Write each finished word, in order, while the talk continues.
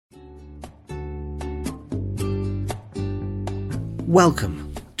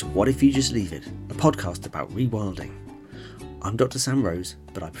Welcome to What If You Just Leave It, a podcast about rewilding. I'm Dr. Sam Rose,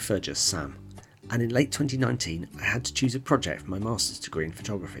 but I prefer just Sam, and in late 2019 I had to choose a project for my master's degree in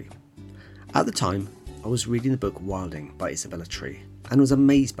photography. At the time, I was reading the book Wilding by Isabella Tree and was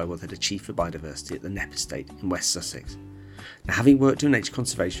amazed by what they'd achieved for biodiversity at the Knepp Estate in West Sussex. Now, having worked in nature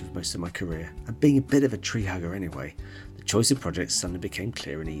conservation for most of my career and being a bit of a tree hugger anyway, the choice of projects suddenly became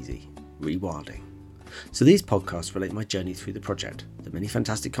clear and easy: rewilding. So these podcasts relate my journey through the project, the many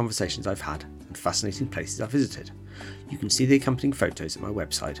fantastic conversations I've had and fascinating places I've visited. You can see the accompanying photos at my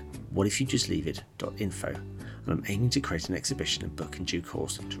website, whatifyoujustleaveit.info, and I'm aiming to create an exhibition and book in due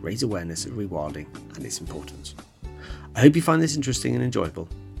course to raise awareness of rewilding and its importance. I hope you find this interesting and enjoyable.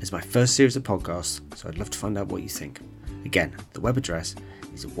 It's my first series of podcasts, so I'd love to find out what you think. Again, the web address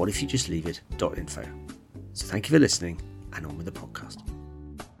is whatifyoujustleaveit.info. So thank you for listening, and on with the podcast.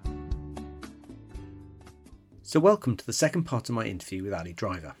 So welcome to the second part of my interview with Ali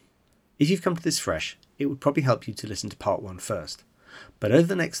Driver. If you've come to this fresh, it would probably help you to listen to part 1 first. But over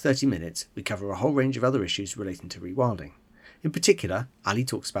the next 30 minutes, we cover a whole range of other issues relating to rewilding. In particular, Ali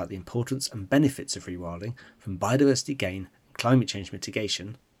talks about the importance and benefits of rewilding, from biodiversity gain and climate change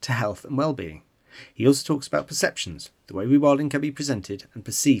mitigation to health and well-being. He also talks about perceptions, the way rewilding can be presented and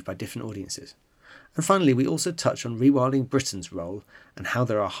perceived by different audiences. And finally, we also touch on Rewilding Britain's role and how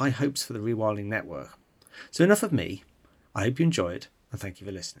there are high hopes for the rewilding network. So enough of me. I hope you enjoy it, and thank you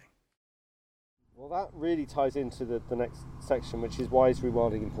for listening. Well, that really ties into the next section, which is why is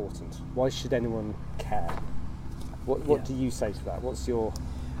rewilding important? Why should anyone care? What do you say to that? What's your,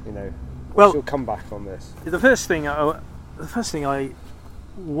 what's your comeback on this? The first thing I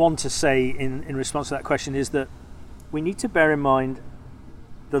want to say in response to that question is that we need to bear in mind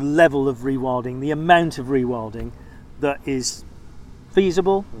the level of rewilding, the amount of rewilding that is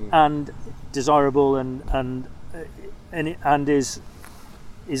feasible and desirable and is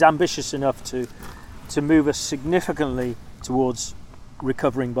ambitious enough to move us significantly towards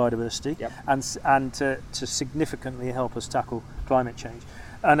recovering biodiversity. Yep. and to significantly help us tackle climate change.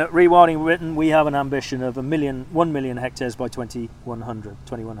 And at Rewilding Britain, we have an ambition of 1 million hectares by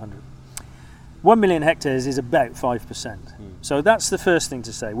 2100. 1 million hectares is about 5%. So that's the first thing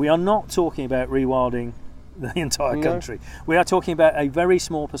to say. We are not talking about rewilding the entire country. We are talking about a very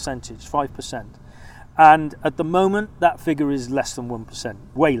small percentage, 5%. And at the moment, that figure is less than 1%,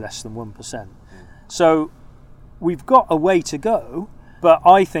 way less than 1%. So we've got a way to go, but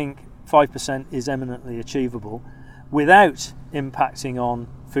I think 5% is eminently achievable without impacting on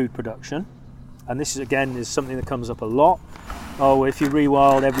food production. And this is something that comes up a lot. Oh, if you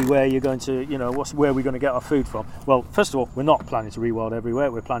rewild everywhere, you're going to, where are we going to get our food from? Well, first of all, we're not planning to rewild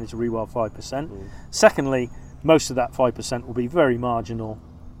everywhere. We're planning to rewild 5%. Secondly, most of that 5% will be very marginal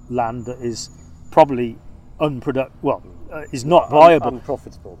land that is probably is not viable,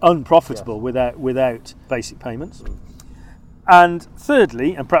 unprofitable without basic payments. And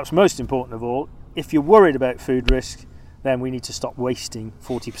thirdly, and perhaps most important of all, if you're worried about food risk, then we need to stop wasting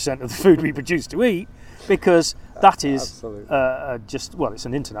 40% of the food we produce to eat, because that is it's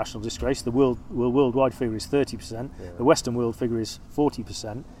an international disgrace. The worldwide figure is 30%. Yeah. The Western world figure is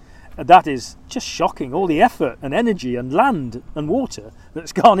 40%. That is just shocking. All the effort and energy and land and water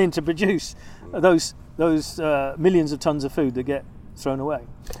that's gone in to produce those millions of tons of food that get thrown away.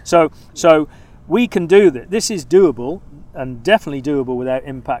 So we can do that. This is doable, and definitely doable without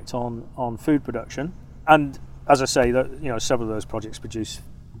impact on food production. And as I say, several of those projects produce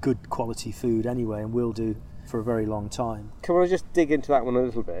good quality food anyway, and will do for a very long time. Can I just dig into that one a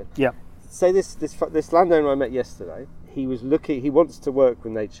little bit? Yeah. Say this landowner I met yesterday, he wants to work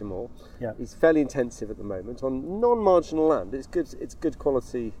with nature more. Yeah. He's fairly intensive at the moment on non-marginal land. It's good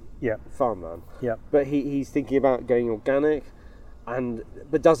quality farmland. Yeah. But he's thinking about going organic,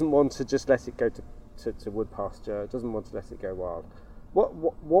 but doesn't want to just let it go to wood pasture, doesn't want to let it go wild.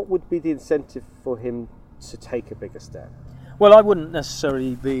 What would be the incentive for him to take a bigger step? Well, I wouldn't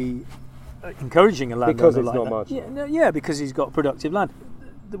necessarily be encouraging a landowner because it's like not that. marginal. Yeah, because he's got productive land.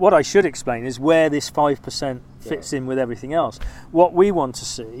 What I should explain is where this 5% fits in with everything else. What we want to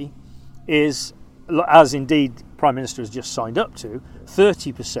see is, as indeed Prime Minister has just signed up to,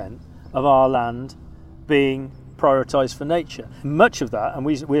 30% of our land being prioritised for nature. Much of that, and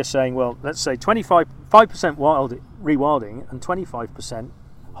we're saying, well, let's say 5% rewilding and 25%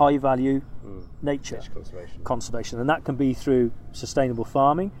 high value nature conservation, and that can be through sustainable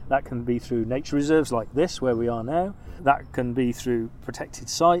farming, that can be through nature reserves like this where we are now, that can be through protected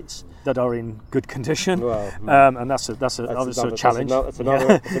sites that are in good condition, and that's obviously a challenge. That's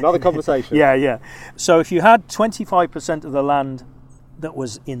another conversation. Yeah. So if you had 25% of the land that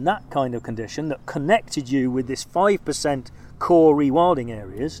was in that kind of condition, that connected you with this 5% core rewilding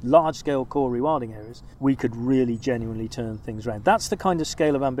areas, large-scale core rewilding areas, we could really genuinely turn things around. That's the kind of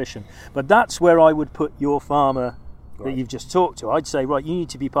scale of ambition. But that's where I would put your farmer that you've just talked to. I'd say, right, you need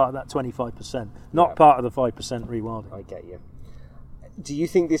to be part of that 25%, not part of the 5% rewilding. I get you. Do you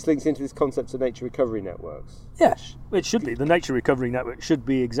think this links into this concept of nature recovery networks? Yes, it should be. The nature recovery network should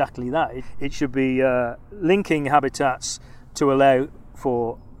be exactly that. It should be linking habitats to allow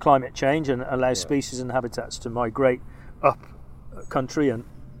for climate change and allow species and habitats to migrate up country and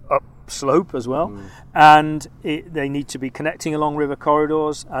up slope as well. And they need to be connecting along river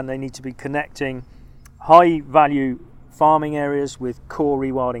corridors, and they need to be connecting high value farming areas with core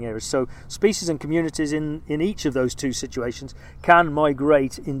rewilding areas. So species and communities in each of those two situations can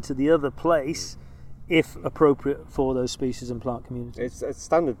migrate into the other place if appropriate for those species and plant communities. It's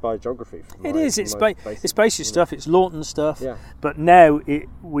standard biogeography. It's basic stuff, it's Lawton stuff, but now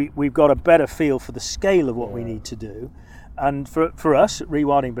we've got a better feel for the scale of what we need to do. And for us at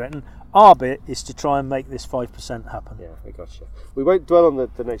Rewilding Britain, our bit is to try and make this 5% happen. Yeah, I gotcha. We won't dwell on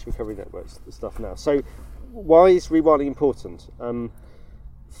the nature recovery networks stuff now. So why is rewilding important?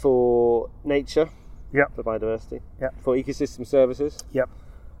 For nature, for biodiversity, for ecosystem services,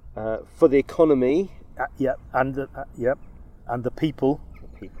 for the economy, and the people.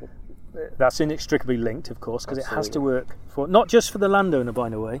 That's inextricably linked, of course, because it has to work for not just for the landowner, by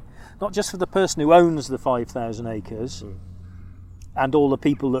the way, not just for the person who owns the 5,000 acres and all the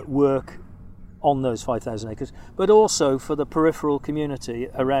people that work on those 5,000 acres, but also for the peripheral community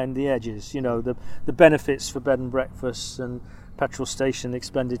around the edges. You know, the benefits for bed and breakfasts and petrol station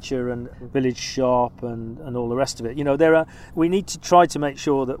expenditure and village shop and all the rest of it. You know, we need to try to make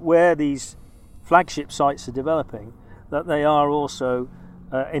sure that where these flagship sites are developing, that they are also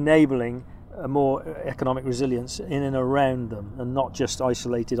enabling a more economic resilience in and around them, and not just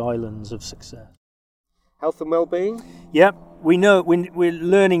isolated islands of success. Health and well-being? Yeah, we know we're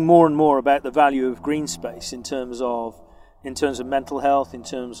learning more and more about the value of green space in terms of mental health, in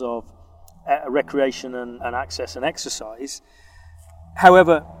terms of recreation and access and exercise.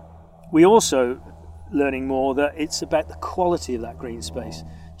 However, we're also learning more that it's about the quality of that green space.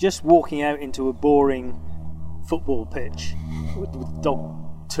 Just walking out into a boring football pitch with dog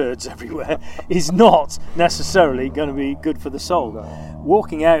turds everywhere is not necessarily going to be good for the soul. No.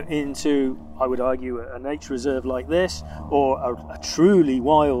 Walking out into, I would argue, a nature reserve like this, or a truly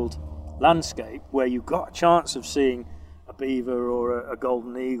wild landscape where you've got a chance of seeing a beaver or a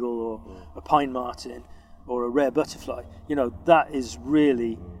golden eagle or a pine marten or a rare butterfly, you know, that is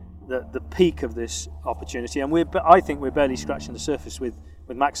really the peak of this opportunity, and I think we're barely scratching the surface with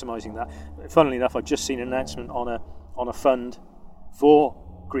maximising that. Funnily enough, I've just seen an announcement on a fund for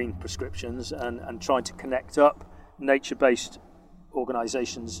green prescriptions and trying to connect up nature-based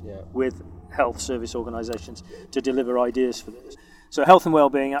organisations with health service organisations to deliver ideas for this. So health and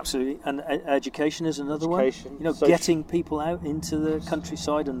well-being, absolutely, and education is another one. You know, getting people out into the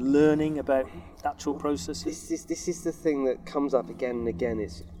countryside and learning about natural processes. This is the thing that comes up again and again.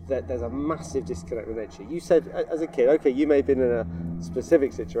 Is that there's a massive disconnect with nature. You said as a kid, okay, you may have been in a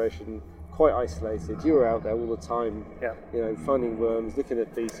specific situation, quite isolated. You were out there all the time, you know, finding worms, looking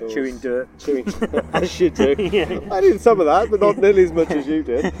at beetles, chewing dirt, as you do. I did some of that, but not nearly as much as you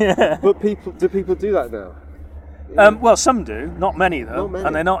did. But do people do that now? Well, some do, not many though,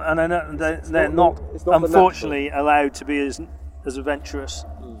 and they're not unfortunately allowed to be as adventurous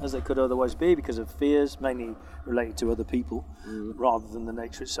as they could otherwise be because of fears, mainly related to other people rather than the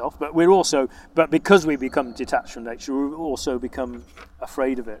nature itself. But because we become detached from nature, we also become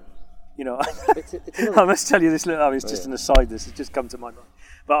afraid of it. You know, I must tell you this little. It's just an aside. This has just come to my mind.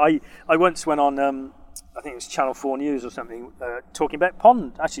 But I once went on. I think it was Channel 4 News or something, talking about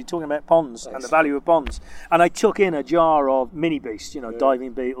ponds and the value of ponds. And I took in a jar of mini beasts, you know,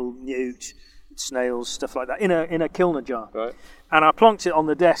 diving beetle, newt, snails, stuff like that, in a Kilner jar. Right. And I plonked it on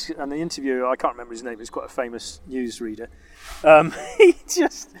the desk, and the interviewer, I can't remember his name, he's quite a famous newsreader.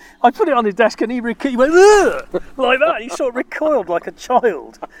 I put it on his desk and he went, ugh! Like that. He sort of recoiled like a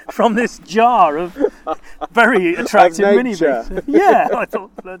child from this jar of very attractive mini beasts. Yeah, I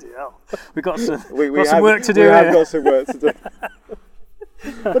thought, bloody hell, we've got some work to do here. We have got some work to do.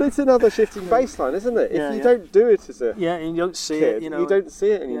 But it's another shifting baseline, isn't it? If you don't do it as a and you don't see kid, it, you know, you don't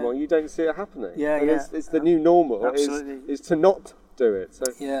see it anymore. You don't see it happening. It's the new normal. Absolutely. Is to not do it. So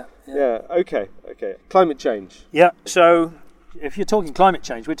Okay. Climate change. Yeah. So if you're talking climate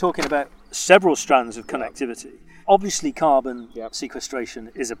change, we're talking about several strands of connectivity. Obviously, carbon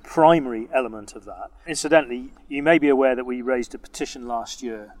sequestration is a primary element of that. Incidentally, you may be aware that we raised a petition last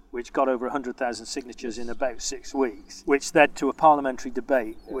year which got over 100,000 signatures in about 6 weeks, which led to a parliamentary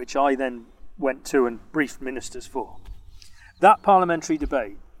debate, which I then went to and briefed ministers for. That parliamentary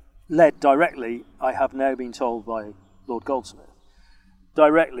debate led directly, I have now been told by Lord Goldsmith,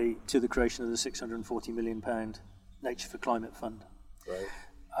 directly to the creation of the £640 million Nature for Climate Fund. Right.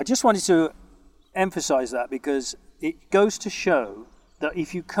 I just wanted to emphasise that because it goes to show that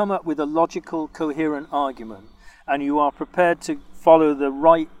if you come up with a logical, coherent argument and you are prepared to follow the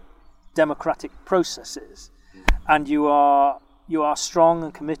right democratic processes and you are strong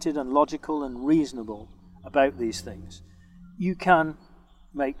and committed and logical and reasonable about these things, you can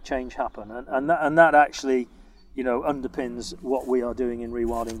make change happen. And that actually, underpins what we are doing in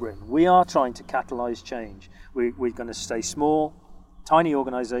Rewilding Britain. We are trying to catalyse change. We're going to stay small, tiny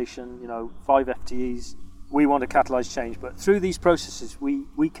organisation, 5 FTEs. We want to catalyse change, but through these processes,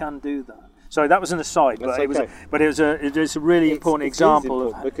 we can do that. Sorry, that was an aside, but it was a really important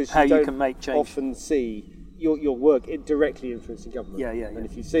example of how you can make change. Often see your work directly influencing government. Yeah. And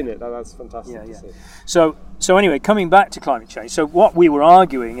if you've seen it, that's fantastic to see. So anyway, coming back to climate change. So what we were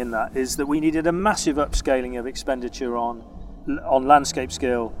arguing in that is that we needed a massive upscaling of expenditure on landscape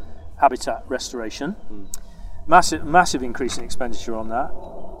scale habitat restoration. Massive increase in expenditure on that.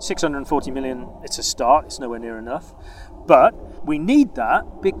 640 million, it's a start, it's nowhere near enough. But we need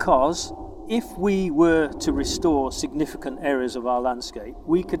that because if we were to restore significant areas of our landscape,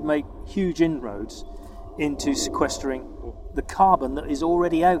 we could make huge inroads into sequestering the carbon that is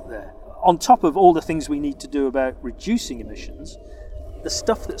already out there. On top of all the things we need to do about reducing emissions, the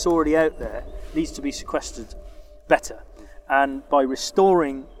stuff that's already out there needs to be sequestered better. And by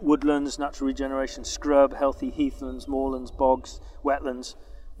restoring woodlands, natural regeneration, scrub, healthy heathlands, moorlands, bogs, wetlands,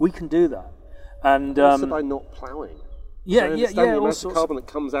 we can do that. And also by not ploughing. The amount of carbon that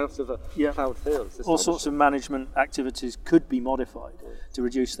comes out of a ploughed field. All sorts of management activities could be modified to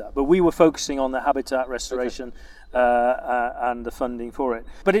reduce that. But we were focusing on the habitat restoration and the funding for it.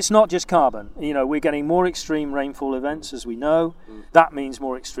 But it's not just carbon. We're getting more extreme rainfall events, as we know. That means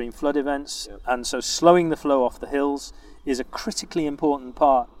more extreme flood events. And so slowing the flow off the hills is a critically important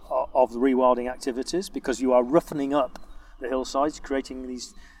part of the rewilding activities because you are roughening up the hillsides, creating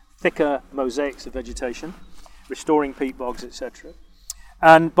these thicker mosaics of vegetation, restoring peat bogs, etc.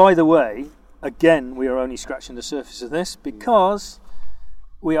 And by the way, again, we are only scratching the surface of this because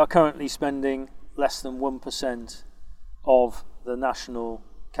we are currently spending less than 1% of the National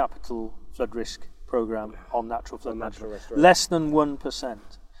Capital Flood Risk Programme on natural flood management. Less than 1%.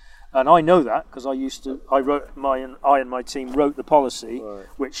 And I know that because I and my team wrote the policy,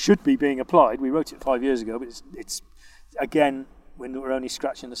 which should be being applied. We wrote it 5 years ago, but it's again, we're only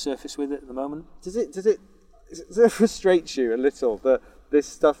scratching the surface with it at the moment. Does it frustrate you a little that this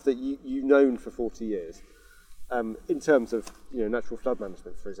stuff that you've known for 40 years, in terms of natural flood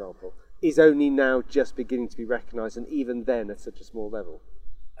management, for example, is only now just beginning to be recognised, and even then at such a small level?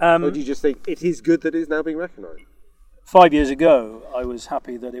 Or do you just think it is good that it is now being recognised? 5 years ago, I was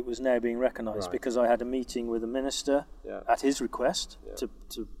happy that it was now being recognised because I had a meeting with a minister at his request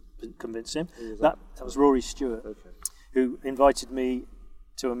to convince him. That was Rory Stewart, who invited me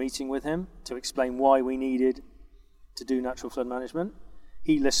to a meeting with him to explain why we needed to do natural flood management.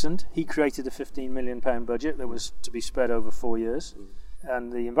 He listened. He created a £15 million budget that was to be spread over 4 years.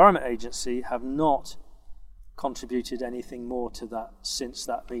 And the Environment Agency have not contributed anything more to that since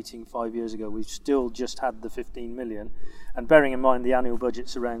that meeting 5 years ago. We've still just had the 15 million, and bearing in mind the annual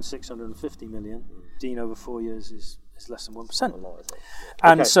budget's around 650 million, 15 over 4 years is less than 1%.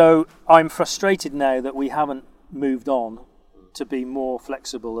 And so I'm frustrated now that we haven't moved on to be more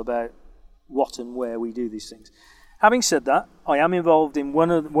flexible about what and where we do these things. Having said that, I am involved in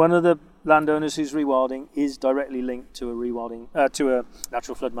one of the landowners whose rewilding is directly linked to a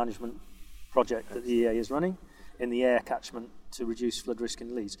natural flood management project that the EA is running in the Ayr catchment to reduce flood risk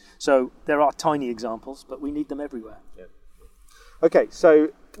in Leeds. So there are tiny examples, but we need them everywhere. Yeah. Okay, so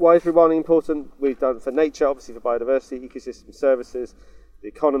why is rewilding important? We've done for nature, obviously for biodiversity, ecosystem services, the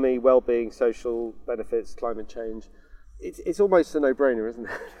economy, well-being, social benefits, climate change. It's almost a no-brainer, isn't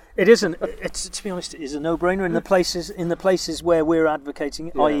it? It isn't. It's, to be honest, it is a no-brainer in the places where we're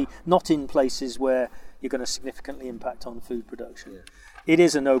advocating, i.e. not in places where you're going to significantly impact on food production. Yeah. It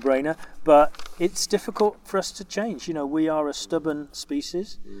is a no-brainer, but it's difficult for us to change. We are a stubborn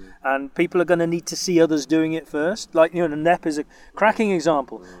species, and people are going to need to see others doing it first. Like, the NEP is a cracking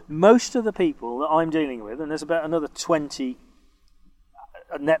example. Most of the people that I'm dealing with, and there's about another 20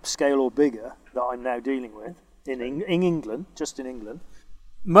 NEP scale or bigger that I'm now dealing with in England, just in England,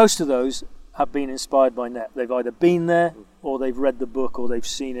 Most of those have been inspired by NEP. They've either been there, or they've read the book, or they've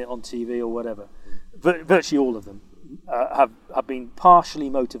seen it on TV or whatever. Virtually all of them have been partially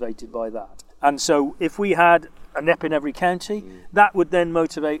motivated by that. And so if we had a NEP in every county, that would then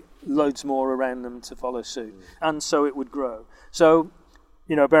motivate loads more around them to follow suit. And so it would grow. So,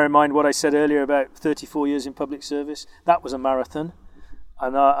 bear in mind what I said earlier about 34 years in public service. That was a marathon.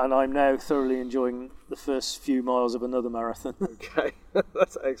 And I'm now thoroughly enjoying the first few miles of another marathon. Okay,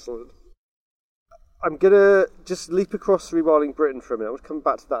 that's excellent. I'm going to just leap across Rewilding Britain for a minute. I'll come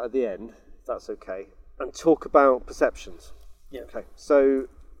back to that at the end, if that's okay, and talk about perceptions. Yeah. Okay, so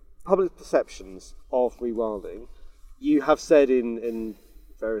public perceptions of rewilding. You have said in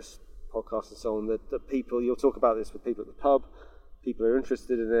various podcasts and so on that people, you'll talk about this with people at the pub, people who are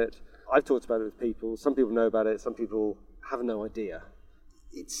interested in it. I've talked about it with people. Some people know about it, some people have no idea.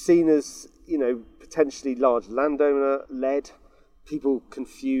 It's seen as, potentially large landowner-led. People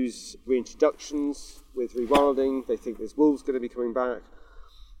confuse reintroductions with rewilding. They think there's wolves going to be coming back.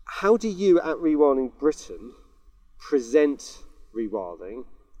 How do you at Rewilding Britain present rewilding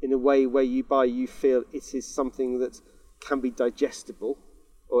in a way where you feel it is something that can be digestible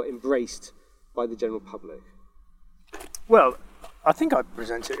or embraced by the general public? Well, I think I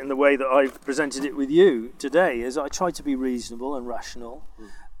present it in the way that I've presented it with you today, is I try to be reasonable and rational.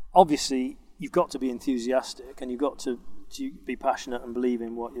 Obviously, you've got to be enthusiastic and you've got to be passionate and believe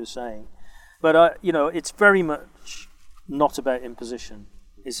in what you're saying. But, it's very much not about imposition.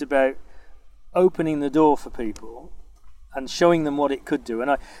 It's about opening the door for people and showing them what it could do.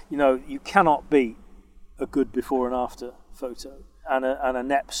 And, you cannot beat a good before and after photo and a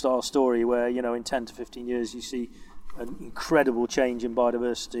NEP style story where, in 10 to 15 years you see an incredible change in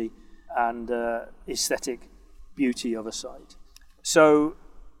biodiversity and aesthetic beauty of a site. So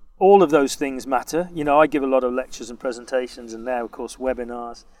all of those things matter. I give a lot of lectures and presentations, and now, of course,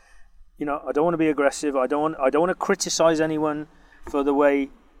 webinars. I don't want to be aggressive. I don't want to criticize anyone for the way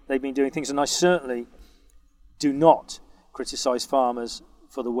they've been doing things, and I certainly do not criticize farmers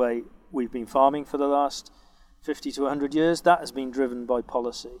for the way we've been farming for the last 50 to 100 years. That has been driven by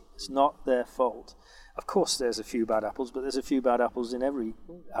policy. It's not their fault. Of course, there's a few bad apples, but there's a few bad apples in every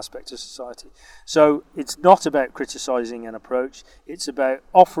aspect of society. So it's not about criticising an approach. It's about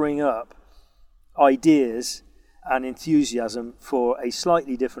offering up ideas and enthusiasm for a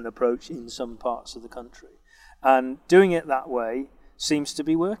slightly different approach in some parts of the country. And doing it that way seems to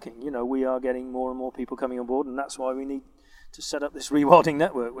be working. We are getting more and more people coming on board, and that's why we need to set up this rewilding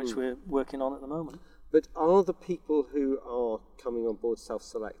network, which we're working on at the moment. But are the people who are coming on board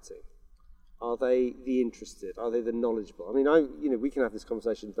self-selecting? Are they the interested? Are they the knowledgeable? I mean, we can have this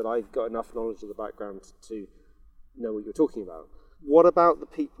conversation, but I've got enough knowledge of the background to know what you're talking about. What about the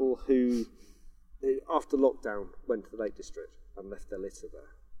people who, after lockdown, went to the Lake District and left their litter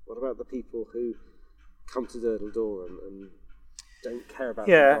there? What about the people who come to Durdle Door and don't care about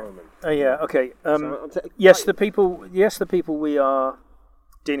the environment? Okay. The people we are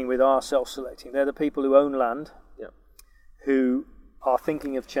dealing with are self-selecting. They're the people who own land, who are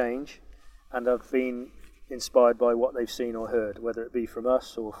thinking of change, and have been inspired by what they've seen or heard, whether it be from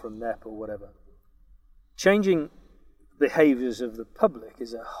us or from NEP or whatever. Changing behaviours of the public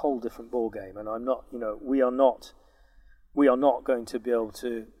is a whole different ballgame, and we are not going to be able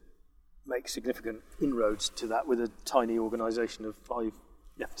to make significant inroads to that with a tiny organisation of 5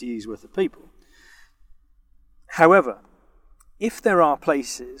 FTEs worth of people. However, if there are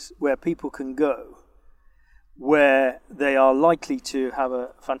places where people can go where they are likely to have a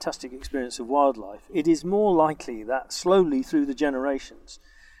fantastic experience of wildlife, it is more likely that slowly through the generations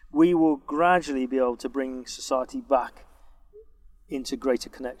we will gradually be able to bring society back into greater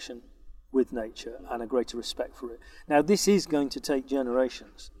connection with nature and a greater respect for it. Now, this is going to take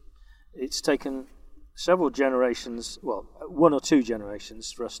generations. It's taken several generations, 1 or 2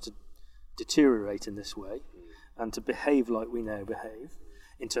 generations, for us to deteriorate in this way and to behave like we now behave,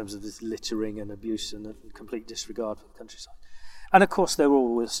 in terms of this littering and abuse and a complete disregard for the countryside. And of course there will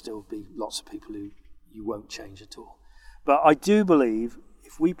always still be lots of people who you won't change at all. But I do believe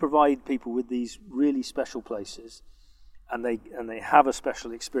if we provide people with these really special places and they have a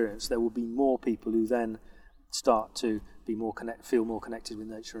special experience, there will be more people who then start to be feel more connected with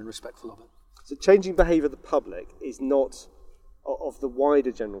nature and respectful of it. So changing behaviour of the public is not, of the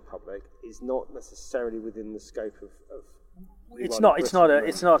wider general public, is not necessarily within the scope of It's not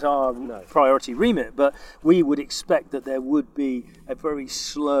our priority remit, but we would expect that there would be a very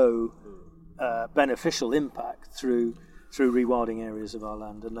slow, beneficial impact through rewilding areas of our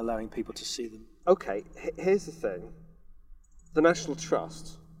land and allowing people to see them. Okay, here's the thing. The National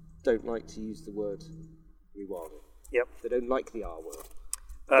Trust don't like to use the word rewilding. Yep. They don't like the R word.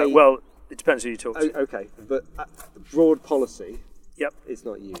 Well, it depends who you talk to. Okay, but broad policy, Yep. it's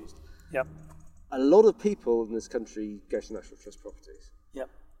not used. Yep. A lot of people in this country go to National Trust properties. Yep.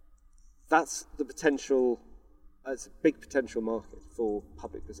 That's the potential. It's a big potential market for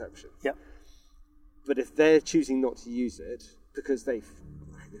public perception. Yep. But if they're choosing not to use it because they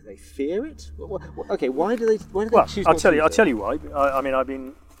fear it, okay, why do they choose not to use it? I'll tell you why. I've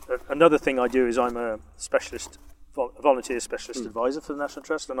been another thing I do is I'm a volunteer specialist advisor for the National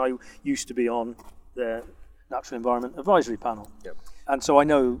Trust, and I used to be on their Natural Environment Advisory Panel. Yep. And so I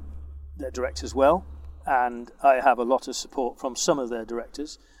know their directors well, and I have a lot of support from some of their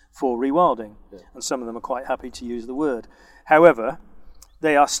directors for rewilding, and some of them are quite happy to use the word. However,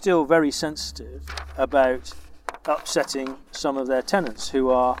 they are still very sensitive about upsetting some of their tenants who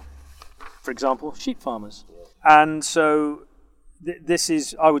are, for example, sheep farmers. And so this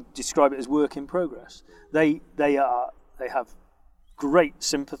is, I would describe it as work in progress. They have great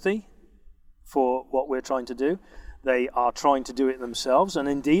sympathy for what we're trying to do. They are trying to do it themselves, and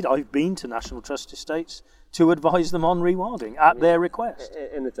indeed I've been to National Trust estates to advise them on rewilding at their request.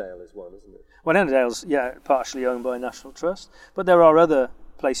 Ennerdale is one, isn't it? Well, Ennerdale's, partially owned by National Trust, but there are other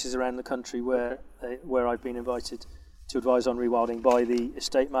places around the country where I've been invited to advise on rewilding by the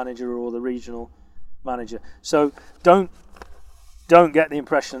estate manager or the regional manager. So don't get the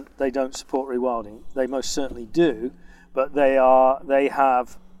impression they don't support rewilding. They most certainly do, but they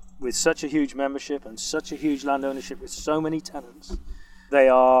have, with such a huge membership and such a huge land ownership with so many tenants, they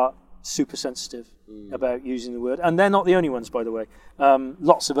are super sensitive about using the word. And they're not the only ones, by the way.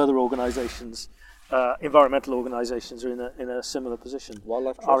 Lots of other organisations, environmental organisations, are in a similar position.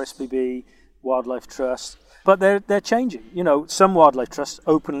 Wildlife Trust. RSPB, Wildlife Trust. But they're changing. Some wildlife trusts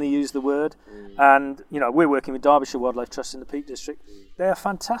openly use the word, and we're working with Derbyshire Wildlife Trust in the Peak District. They are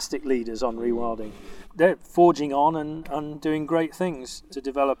fantastic leaders on rewilding. They're forging on and doing great things to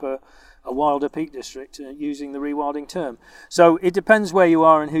develop a wilder Peak District using the rewilding term. So it depends where you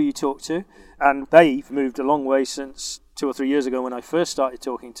are and who you talk to, and they've moved a long way since 2 or 3 years ago when I first started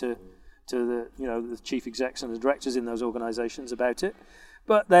talking to the chief execs and the directors in those organisations about it.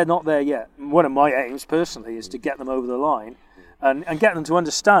 But they're not there yet. One of my aims personally is to get them over the line and get them to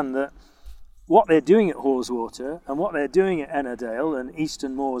understand that what they're doing at Haweswater and what they're doing at Ennerdale and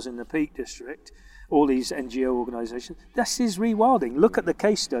Eastern Moors in the Peak District, all these NGO organisations, this is rewilding. Look at the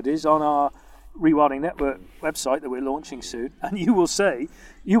case studies on our Rewilding Network website that we're launching soon, and you will see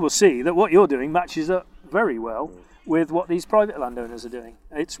that what you're doing matches up very well with what these private landowners are doing.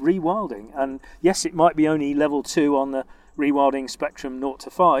 It's rewilding, and yes, it might be only level 2 on the rewilding spectrum 0 to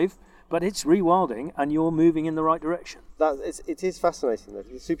 5, but it's rewilding and you're moving in the right direction. It is fascinating though.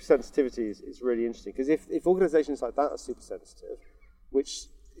 The super sensitivity is really interesting, because if organisations like that are super sensitive, which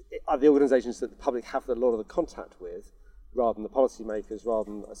are the organisations that the public have a lot of the contact with, rather than the policymakers, rather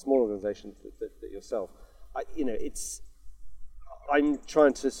than a small organisation that yourself, I'm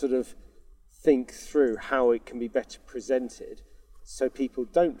trying to sort of think through how it can be better presented so people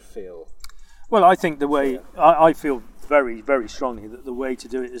don't feel. Well, I think I feel very, very strongly that the way to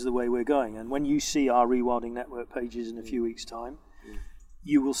do it is the way we're going. And when you see our Rewilding Network pages in a few weeks' time,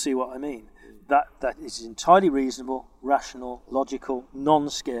 you will see what I mean. That is entirely reasonable, rational, logical,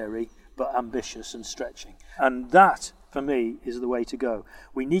 non-scary, but ambitious and stretching. And that, for me, is the way to go.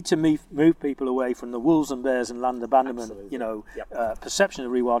 We need to move people away from the wolves and bears and land abandonment, perception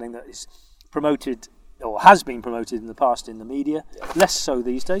of rewilding that is promoted or has been promoted in the past in the media. Less so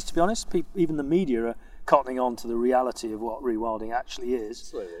these days, to be honest. Even the media are cottoning on to the reality of what rewilding actually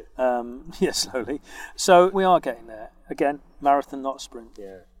is. Slowly. Slowly. So we are getting there. Again, marathon, not sprint.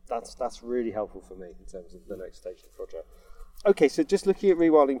 Yeah, that's really helpful for me in terms of the next stage of the project. Okay, so just looking at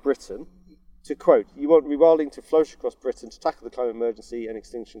Rewilding Britain, to quote, you want rewilding to flourish across Britain to tackle the climate emergency and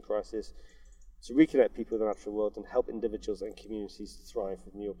extinction crisis, to reconnect people with the natural world and help individuals and communities to thrive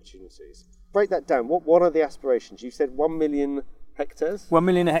with new opportunities. Break that down. What are the aspirations? You said 1 million hectares? 1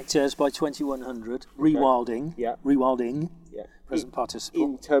 million hectares by 2100. Rewilding. Yeah. Rewilding. Yeah. Present participle.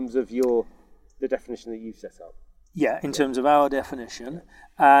 In terms of the definition that you've set up. Yeah, in terms of our definition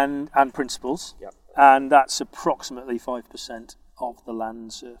and principles. Yeah. And that's approximately 5% of the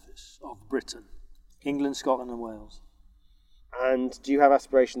land surface of Britain. England, Scotland and Wales. And do you have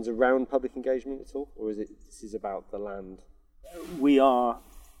aspirations around public engagement at all? Or this is about the land? We are,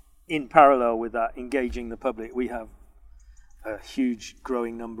 in parallel with that, engaging the public. We have a huge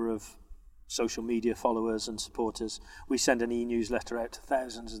growing number of social media followers and supporters. We send an e-newsletter out to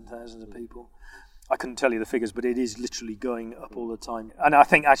thousands and thousands of people. I couldn't tell you the figures, but it is literally going up all the time. And I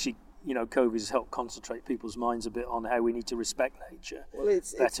think actually COVID has helped concentrate people's minds a bit on how we need to respect nature. Well,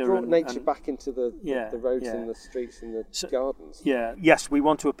 it's brought nature back into the roads and the streets and the gardens. Yeah. Yes, we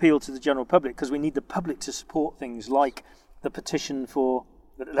want to appeal to the general public because we need the public to support things like the petition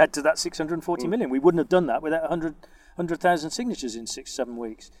that led to that 640 million. We wouldn't have done that without 100,000 signatures in 6-7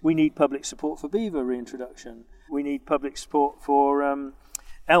 weeks. We need public support for beaver reintroduction. We need public support for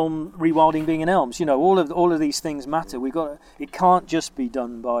elm rewilding being in elms. All of these things matter. It can't just be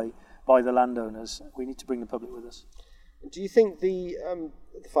done by the landowners. We need to bring the public with us. Do you think the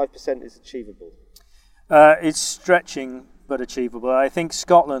 5% is achievable? It's stretching but achievable. I think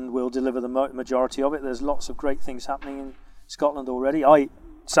Scotland will deliver the majority of it. There's lots of great things happening in Scotland already.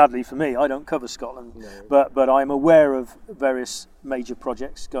 Sadly for me, I don't cover Scotland, but I'm aware of various major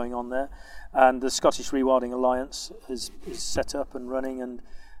projects going on there, and the Scottish Rewilding Alliance is set up and running, and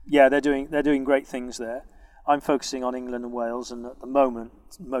they're doing great things there. I'm focusing on England and Wales, and at the moment,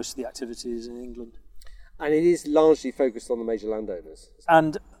 most of the activity is in England. And it is largely focused on the major landowners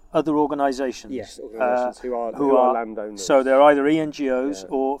and other organisations. Yes, organisations who are landowners. So they're either ENGOs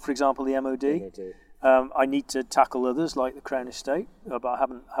or, for example, the MOD. I need to tackle others like the Crown Estate, but I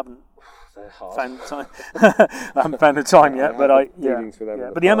haven't found the time. I haven't found the time yet, but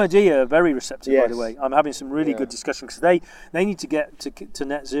But the MOD are very receptive, by the way. I'm having some really good discussions because they need to get to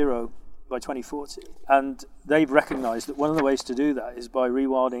net zero by 2040, and they've recognised that one of the ways to do that is by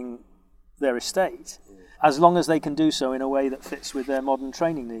rewilding their estate, as long as they can do so in a way that fits with their modern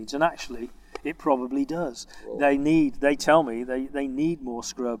training needs. And actually, it probably does. Well, they tell me they need more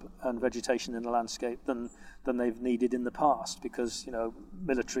scrub and vegetation in the landscape than they've needed in the past because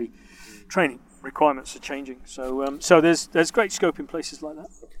military training requirements are changing. So there's great scope in places like that.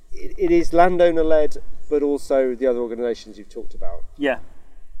 It is landowner led, but also the other organisations you've talked about. Yeah.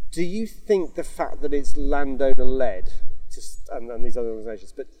 Do you think the fact that it's landowner led and these other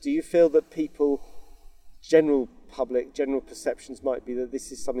organisations, but do you feel that general perceptions might be that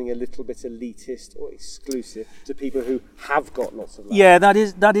this is something a little bit elitist or exclusive to people who have got lots of land? Yeah, that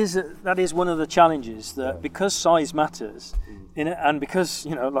is one of the challenges because size matters, and because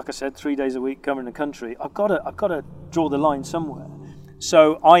like I said, 3 days a week covering the country, I've got to draw the line somewhere.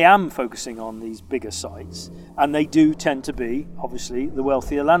 So I am focusing on these bigger sites, and they do tend to be obviously the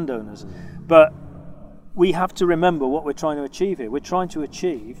wealthier landowners, but we have to remember what we're trying to achieve here. We're trying to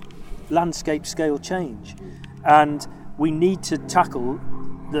achieve landscape scale change, and we need to tackle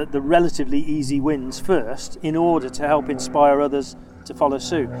the relatively easy wins first in order to help inspire others to follow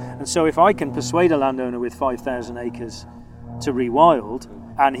suit. And so if I can persuade a landowner with 5,000 acres to rewild,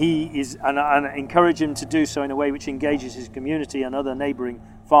 and encourage him to do so in a way which engages his community and other neighbouring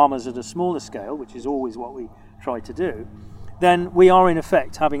farmers at a smaller scale, which is always what we try to do, then we are in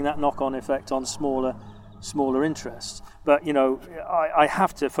effect having that knock-on effect on smaller interests. But I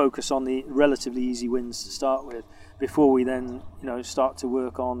have to focus on the relatively easy wins to start with before we then start to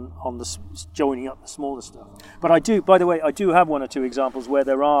work on the joining up the smaller stuff. But I do have one or two examples where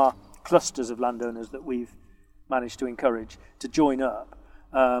there are clusters of landowners that we've managed to encourage to join up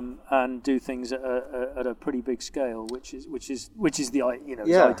and do things at a pretty big scale, which is the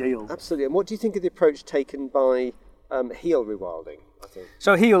ideal. Absolutely. And what do you think of the approach taken by Heal Rewilding? I think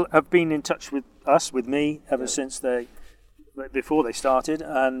so. Heal have been in touch with me ever since before they started,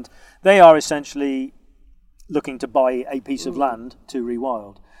 and they are essentially looking to buy a piece of land to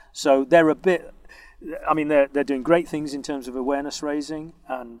rewild. So they're they're doing great things in terms of awareness raising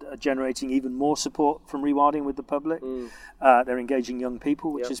and generating even more support from rewilding with the public. They're engaging young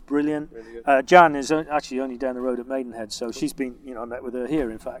people, which is brilliant. Really Jan is actually only down the road at Maidenhead, so she's been, I met with her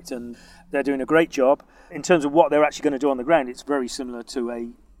here, in fact, and they're doing a great job. In terms of what they're actually going to do on the ground, it's very similar to a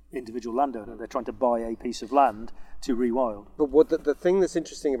individual landowner. They're trying to buy a piece of land to rewild. But the thing that's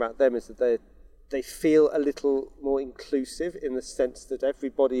interesting about them is that they feel a little more inclusive in the sense that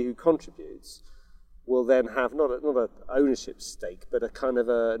everybody who contributes will then have not an ownership stake, but a kind of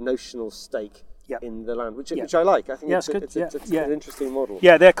a notional stake in the land, which I like. I think it's an interesting model.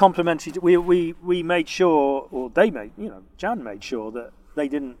 Yeah, they're complementary. We made sure, or they made, Jan made sure that they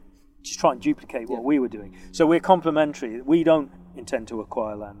didn't just try and duplicate what we were doing. So we're complementary. We don't intend to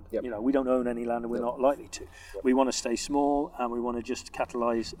acquire land. We don't own any land, and we're not likely to. We want to stay small, and we want to just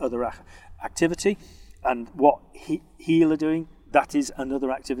catalyse other activity. And what Heal are doing, that is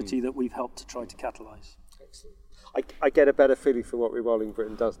another activity that we've helped to try to catalyse. Excellent. I get a better feeling for what Rewilding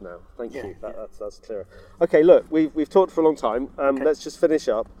Britain does now. Thank you. That's clearer. Okay, look, we've talked for a long time. Let's just finish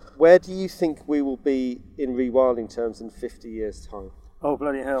up. Where do you think we will be in rewilding terms in 50 years' time? Oh,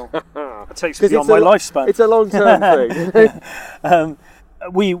 bloody hell. That takes me beyond my lifespan. It's a long-term thing.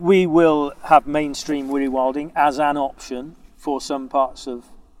 We will have mainstream rewilding as an option for some parts of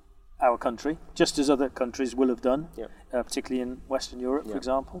our country, just as other countries will have done, Yep. Particularly in Western Europe, for Yep.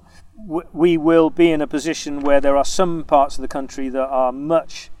 example. We will be in a position where there are some parts of the country that are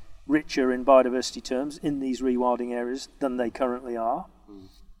much richer in biodiversity terms in these rewilding areas than they currently are.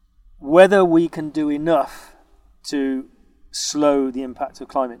 Whether we can do enough to slow the impact of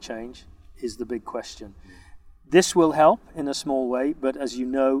climate change is the big question. This will help in a small way, but as you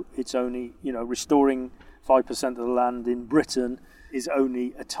know, it's only, restoring 5% of the land in Britain is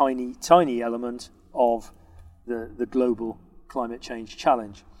only a tiny, tiny element of the global climate change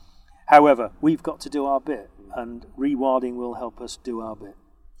challenge. However, we've got to do our bit, and rewilding will help us do our bit.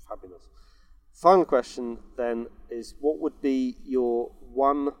 Fabulous. Final question then is, what would be your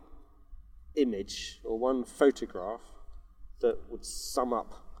one image or one photograph that would sum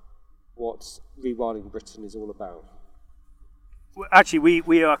up what Rewilding Britain is all about? Actually,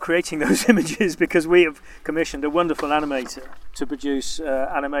 we are creating those images because we have commissioned a wonderful animator to produce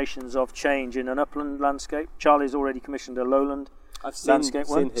animations of change in an upland landscape. Charlie's already commissioned a lowland landscape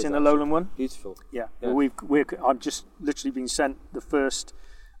one. Seen the lowland one? Beautiful. Yeah. I've just literally been sent the first,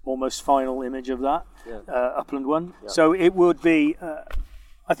 almost final image of that upland one. Yeah. So it would be,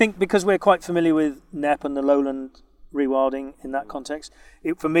 I think, because we're quite familiar with NEP and the lowland rewilding in that context,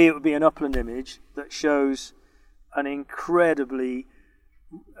 for me it would be an upland image that shows an incredibly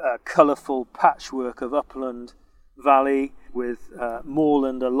colourful patchwork of upland valley with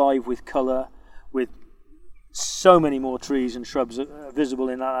moorland alive with colour, with so many more trees and shrubs visible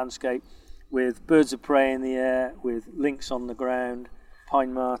in that landscape, with birds of prey in the air, with lynx on the ground,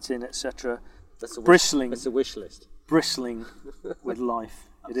 pine marten, etc. Bristling. That's a wish list. Bristling with life.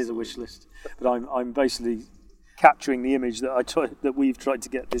 It is a wish list, but I'm basically capturing the image that we've tried to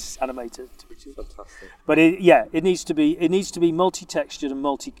get this animator to produce. Fantastic. But it needs to be multi-textured and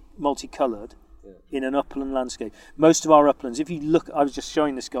multi-coloured in an upland landscape. Most of our uplands, if you look, I was just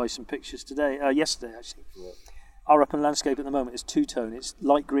showing this guy some pictures yesterday actually. Yeah. Our upland landscape at the moment is two-tone. It's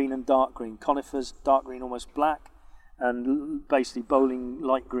light green and dark green. Conifers, dark green, almost black, and basically bowling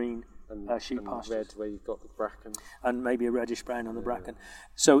light green. Sheep pastures. Red where you've got the bracken. And maybe a reddish brown on the bracken.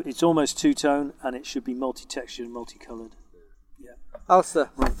 So it's almost two-tone, and it should be multi-textured and multi-coloured. Yeah. Alistair,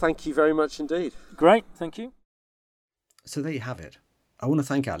 thank you very much indeed. Great, thank you. So there you have it. I want to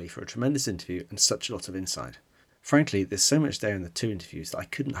thank Ali for a tremendous interview and such a lot of insight. Frankly, there's so much there in the two interviews that I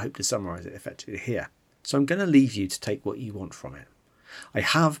couldn't hope to summarise it effectively here. So I'm going to leave you to take what you want from it. I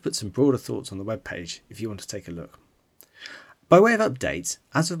have put some broader thoughts on the webpage if you want to take a look. By way of updates,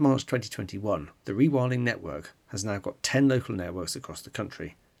 as of March 2021, the Rewilding Network has now got 10 local networks across the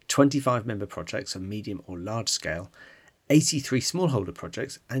country, 25 member projects of medium or large scale, 83 smallholder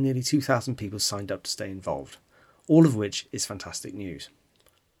projects, and nearly 2,000 people signed up to stay involved, all of which is fantastic news.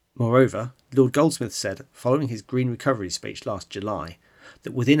 Moreover, Lord Goldsmith said, following his Green Recovery speech last July,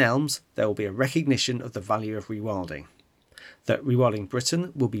 that within Elms there will be a recognition of the value of rewilding, that Rewilding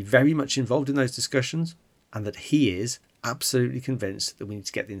Britain will be very much involved in those discussions, and that he is absolutely convinced that we need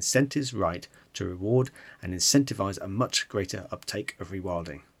to get the incentives right to reward and incentivise a much greater uptake of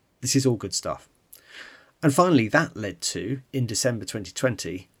rewilding. This is all good stuff. And finally, that led to, in December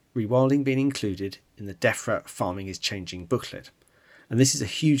 2020, rewilding being included in the DEFRA Farming is Changing booklet. And this is a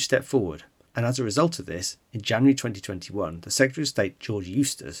huge step forward. And as a result of this, in January 2021, the Secretary of State George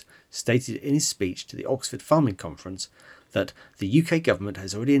Eustace stated in his speech to the Oxford Farming Conference that the UK government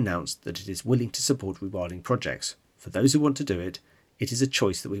has already announced that it is willing to support rewilding projects. For those who want to do it, it is a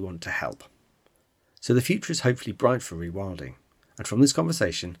choice that we want to help. So the future is hopefully bright for rewilding. And from this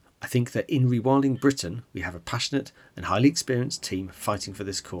conversation, I think that in Rewilding Britain, we have a passionate and highly experienced team fighting for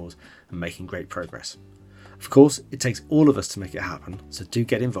this cause and making great progress. Of course, it takes all of us to make it happen, so do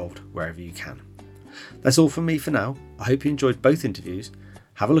get involved wherever you can. That's all from me for now. I hope you enjoyed both interviews.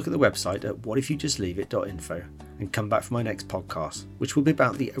 Have a look at the website at whatifyoujustleaveit.info and come back for my next podcast, which will be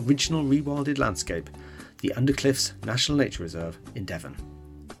about the original rewilded landscape, the Undercliffs National Nature Reserve in Devon.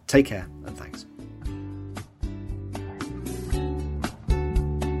 Take care and thanks.